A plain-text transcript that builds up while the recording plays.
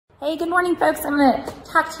Hey, good morning, folks. I'm going to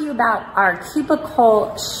talk to you about our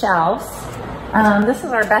Cubicle shelves. This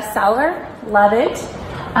is our best seller. Love it.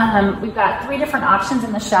 We've got 3 different options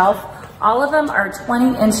in the shelf. All of them are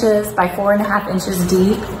 20 inches by 4.5 inches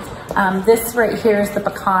deep. This right here is the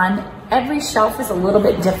pecan. Every shelf is a little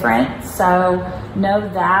bit different, so know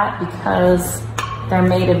that because they're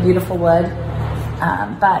made of beautiful wood.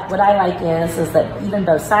 But what I like is that even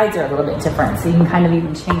both sides are a little bit different, so you can kind of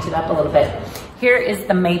even change it up a little bit. Here is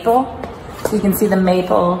the maple. So you can see the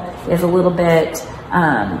maple is a little bit,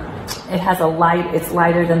 it has a light, it's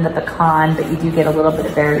lighter than the pecan, but you do get a little bit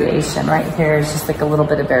of variation. Right here is just like a little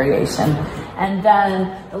bit of variation. And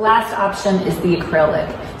then the last option is the acrylic.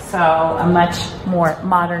 So a much more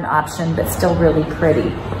modern option, but still really pretty.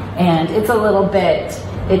 And it's a little bit,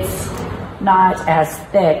 it's not as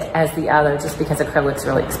thick as the other just because acrylic's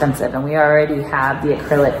really expensive, and we already have the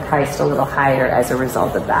acrylic priced a little higher as a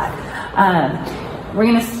result of that. I'm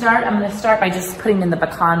gonna start by just putting in the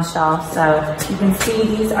pecan shelf. So you can see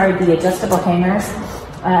these are the adjustable hangers,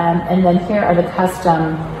 and then here are the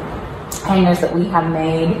custom hangers that we have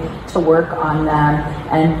made to work on them,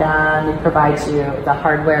 and then we provide you the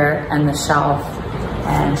hardware and the shelf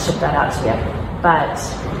and ship that out to you. But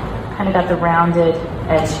kind of got the rounded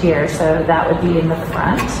edge here, so that would be in the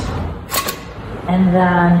front. And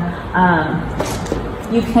then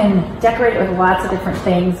you can decorate it with lots of different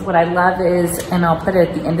things. What I love is, and I'll put it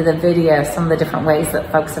at the end of the video, some of the different ways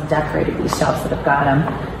that folks have decorated these shelves that have got them.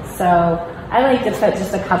 So I like to put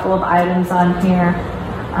just a couple of items on here.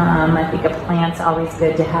 I think a plant's always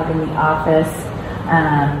good to have in the office.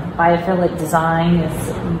 Biophilic design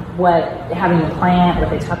is what having a plant, what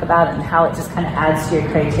they talk about, and how it just kind of adds to your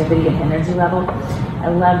creativity and energy level. I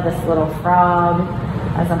love this little frog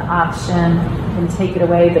as an option. You can take it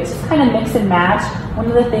away, but just kind of mix and match. One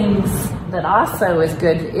of the things that also is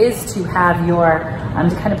good is to have your,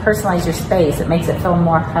 to kind of personalize your space. It makes it feel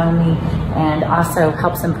more homey and also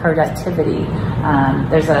helps in productivity.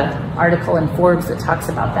 There's an article in Forbes that talks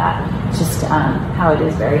about that, just how it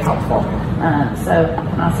is very helpful. So you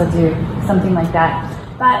can also do something like that.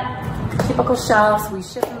 But Cubicle shelves, we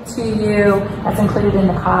ship them to you. That's included in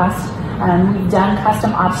the cost. We've done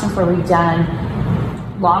custom options where we've done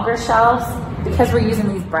longer shelves. Because we're using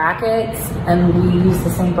these brackets and we use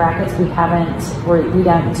the same brackets, we can't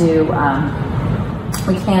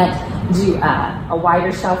do a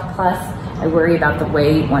wider shelf. Plus, I worry about the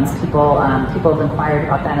weight once people have inquired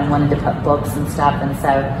about that and wanted to put books and stuff, and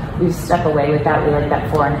so we've stuck away with that. We like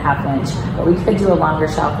that 4.5 inch, but we could do a longer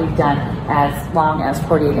shelf. We've done as long as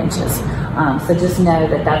 48 inches. So just know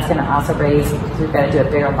that that's going to also raise, because we've got to do a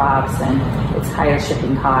bigger box and it's higher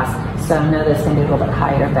shipping costs. So know that's going to be a little bit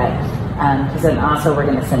higher, but because then also we're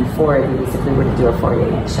going to send 4 of these if we were to do a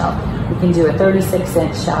 48 inch shelf. We can do a 36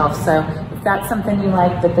 inch shelf. So if that's something you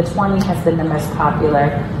like, but the 20 has been the most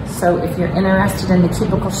popular. So if you're interested in the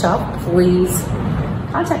Cubicle shelf, please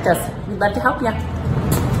contact us. We'd love to help you.